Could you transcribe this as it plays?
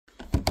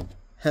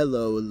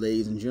Hello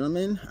ladies and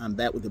gentlemen, I'm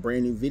back with a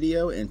brand new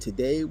video, and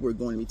today we're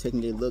going to be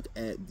taking a look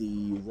at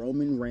the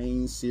Roman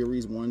Reigns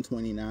Series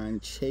 129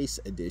 Chase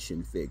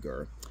Edition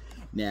figure.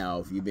 Now,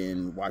 if you've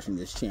been watching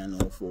this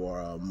channel for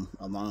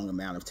a long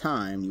amount of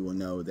time, you will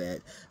know that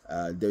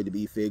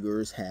WWE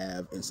figures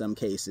have, in some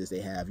cases,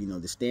 they have,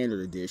 the standard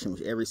edition,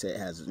 which every set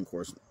has, of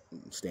course,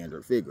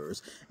 standard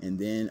figures. And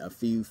then a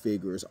few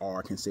figures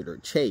are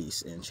considered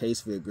chase, and chase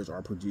figures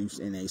are produced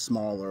in a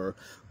smaller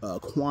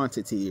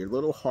quantity, a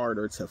little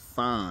harder to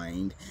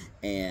find.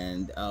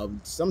 And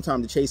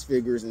sometimes the chase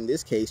figures, in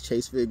this case,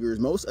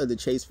 most of the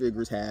chase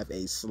figures have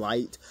a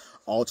slight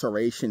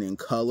alteration in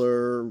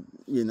color,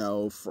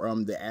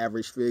 from the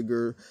average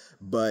figure,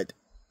 but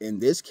in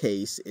this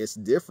case it's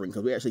different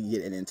because we actually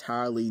get an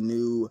entirely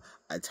new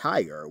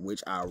attire,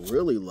 which I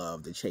really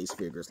love the chase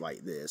figures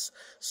like this.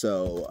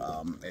 So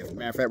as a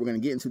matter of fact, we're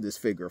going to get into this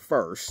figure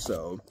first.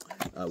 So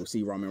we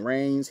see Roman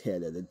Reigns,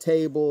 head of the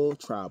table,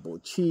 tribal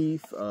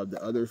chief. The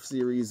other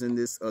figures in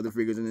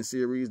this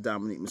series: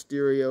 Dominic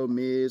Mysterio,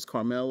 Miz,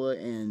 Carmella,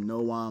 and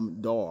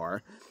Noam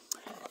Dar.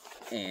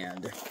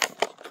 And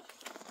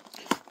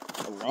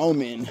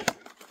Roman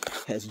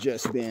has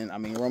just been,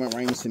 Roman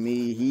Reigns, to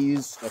me,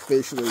 he's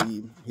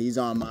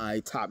on my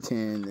top 10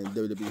 in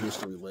WWE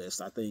history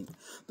list. I think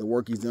the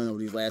work he's done over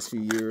these last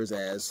few years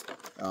as,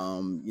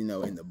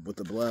 with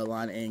the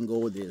bloodline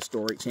angle, the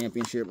historic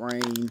championship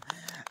reign,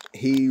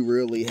 he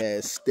really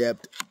has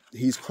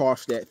he's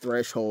crossed that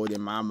threshold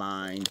in my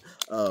mind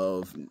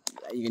of,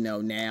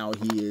 now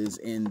he is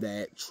in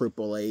that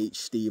Triple H,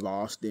 Steve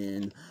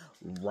Austin,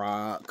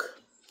 Rock,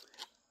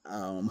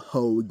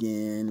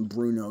 Hogan,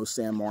 Bruno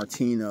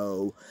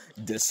Sammartino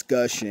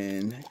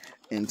discussion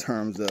in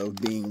terms of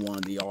being one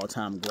of the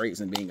all-time greats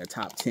and being a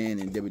top 10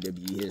 in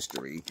WWE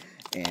history.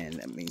 And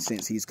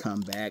since he's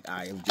come back,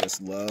 I have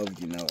just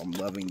loved, I'm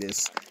loving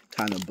this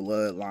kind of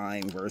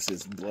bloodline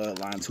versus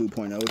bloodline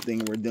 2.0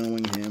 thing we're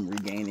doing, him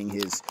regaining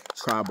his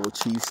tribal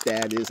chief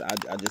status.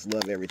 I just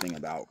love everything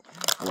about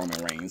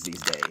Roman Reigns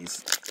these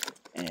days.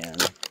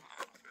 And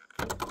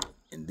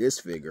in this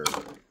figure,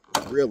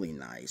 really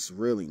nice.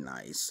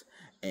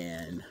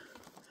 And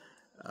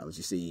as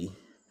you see,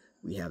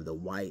 we have the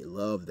white,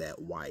 love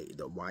that white,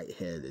 the white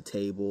head of the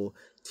table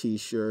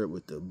t-shirt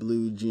with the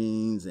blue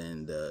jeans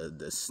and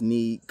the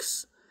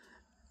sneaks.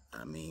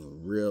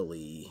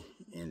 Really,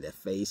 and the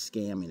face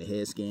scan, the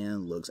head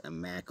scan looks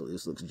immaculate.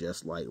 This looks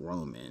just like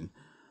Roman.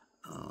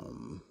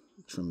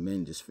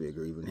 Tremendous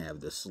figure. Even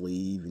have the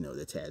sleeve,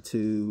 the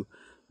tattoo,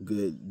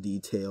 good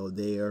detail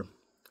there.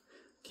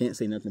 Can't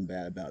say nothing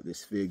bad about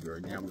this figure.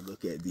 Now we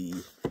look at the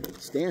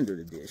standard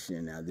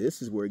edition. Now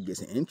this is where it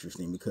gets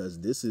interesting,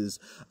 because this is,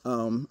 I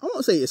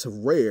won't say it's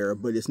rare,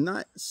 but it's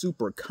not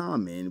super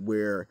common,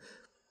 where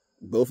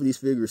both of these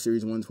figures,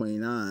 Series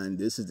 129,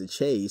 this is the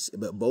chase,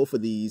 but both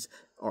of these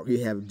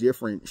you have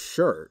different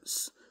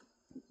shirts,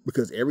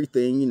 because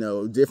everything,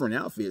 different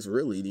outfits,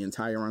 really, the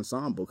entire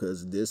ensemble,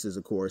 because this is,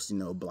 of course,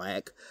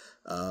 black,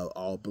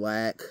 all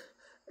black,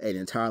 an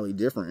entirely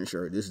different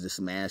shirt. This is the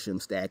smash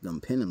 'em, stack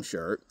 'em, pin 'em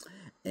shirt.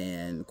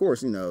 And of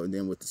course,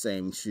 then with the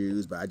same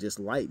shoes, but I just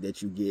like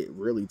that you get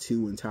really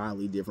two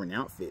entirely different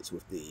outfits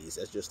with these.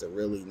 That's just a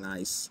really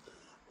nice,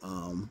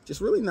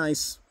 just really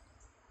nice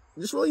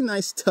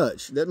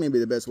touch. That may be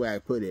the best way I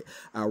put it.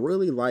 I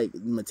really like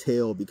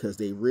Mattel because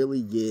they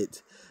really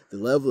get the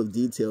level of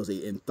details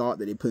and thought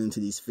that they put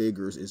into these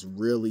figures is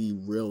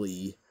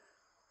really,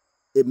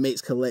 it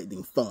makes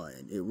collecting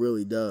fun. It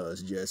really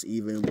does. Just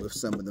even with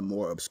some of the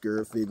more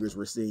obscure figures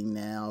we're seeing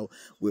now,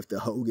 with the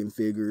Hogan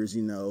figures,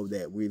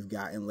 that we've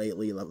gotten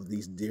lately, like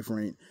these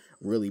different,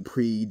 really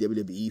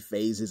pre-WWE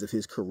phases of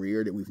his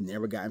career that we've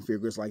never gotten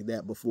figures like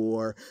that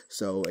before.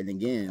 So, and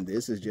again,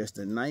 this is just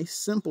a nice,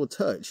 simple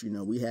touch.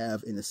 We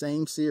have, in the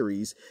same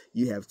series,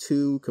 you have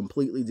two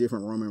completely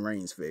different Roman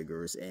Reigns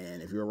figures.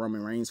 And if you're a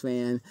Roman Reigns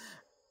fan,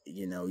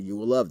 you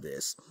will love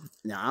this.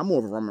 Now, I'm more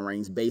of a Roman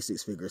Reigns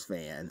Basics figures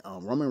fan.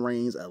 Roman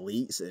Reigns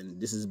Elites, and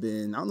this has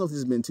been, I don't know if this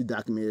has been too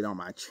documented on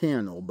my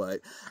channel,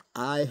 but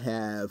I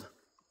have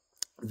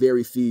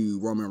very few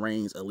Roman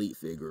Reigns Elite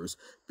figures,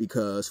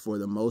 because for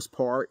the most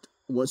part,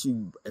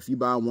 if you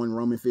buy one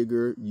Roman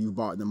figure, you've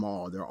bought them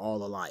all. They're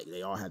all alike.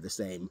 They all have the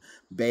same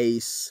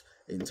base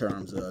in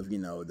terms of,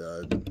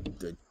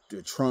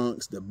 the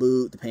trunks, the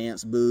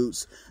pants,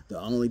 boots. The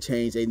only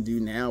change they do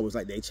now is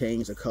like they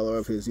change the color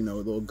of his,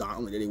 little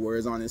gauntlet that he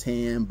wears on his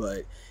hand,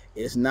 but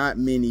it's not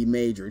many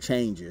major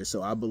changes.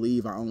 So I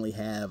believe I only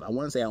have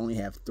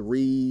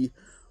 3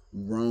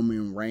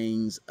 Roman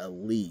Reigns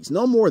Elites,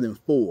 no more than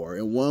 4,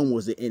 and one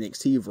was the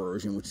NXT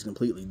version, which is a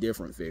completely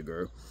different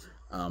figure.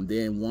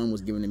 Then one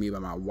was given to me by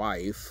my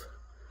wife.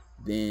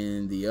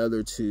 Then the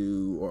other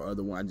 2 or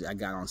other one I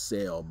got on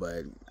sale,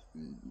 but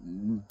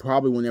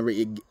probably will never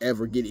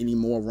ever get any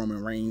more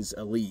Roman Reigns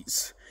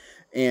Elites.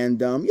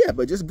 And yeah,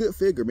 but just good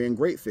figure, man.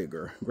 Great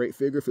figure,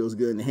 feels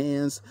good in the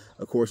hands.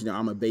 Of course,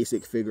 I'm a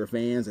basic figure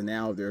fans, and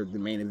now they're the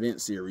main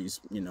event series,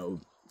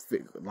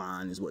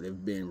 line is what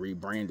they've been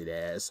rebranded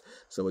as.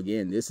 So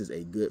again, this is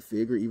a good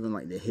figure. Even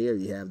like the hair,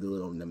 you have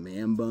the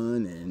man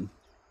bun, and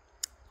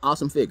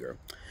awesome figure.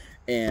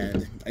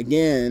 And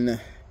again,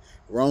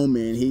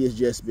 Roman, he has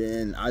just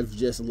been, I've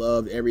just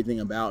loved everything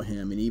about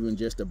him. And even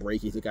just the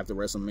break he took after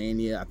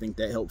WrestleMania, I think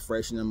that helped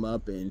freshen him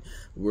up. And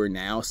we're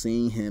now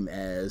seeing him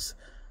as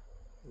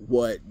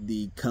what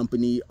the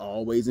company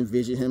always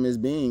envisioned him as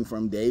being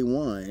from day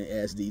one,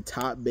 as the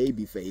top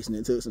babyface. And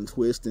it took some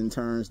twists and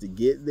turns to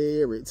get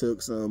there. It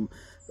took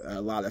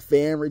a lot of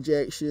fan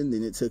rejection.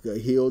 Then it took a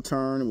heel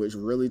turn, which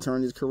really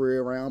turned his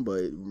career around.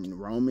 But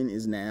Roman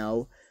is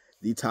now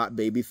the top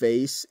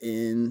babyface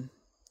in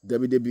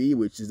WWE,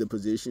 which is the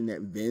position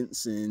that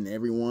Vince and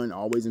everyone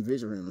always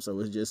envisioned him. So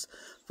it's just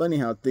funny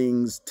how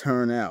things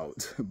turn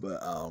out.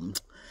 But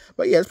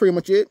yeah, that's pretty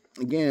much it.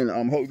 Again,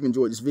 hope you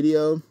enjoyed this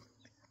video.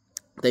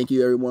 Thank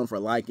you everyone for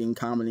liking,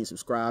 commenting,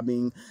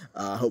 subscribing.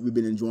 I hope you've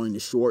been enjoying the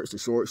shorts. The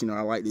shorts,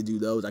 I like to do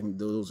those.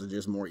 Those are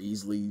just more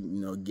easily,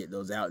 get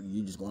those out.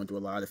 You just going through a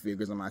lot of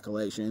figures in my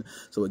collection.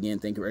 So again,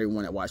 thank you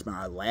everyone that watched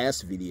my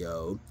last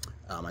video.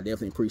 I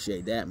definitely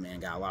appreciate that, man.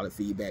 Got a lot of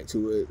feedback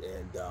to it.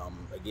 And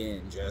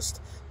again,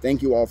 just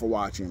thank you all for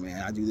watching,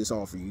 man. I do this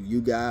all for you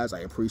guys.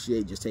 I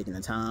appreciate just taking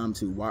the time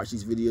to watch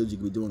these videos. You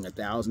could be doing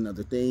 1,000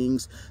 other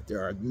things.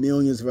 There are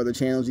millions of other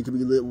channels you could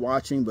be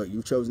watching, but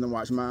you've chosen to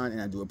watch mine,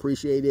 and I do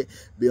appreciate it.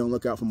 Be on the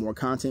lookout for more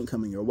content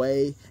coming your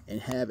way, and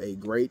have a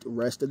great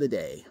rest of the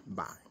day.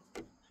 Bye.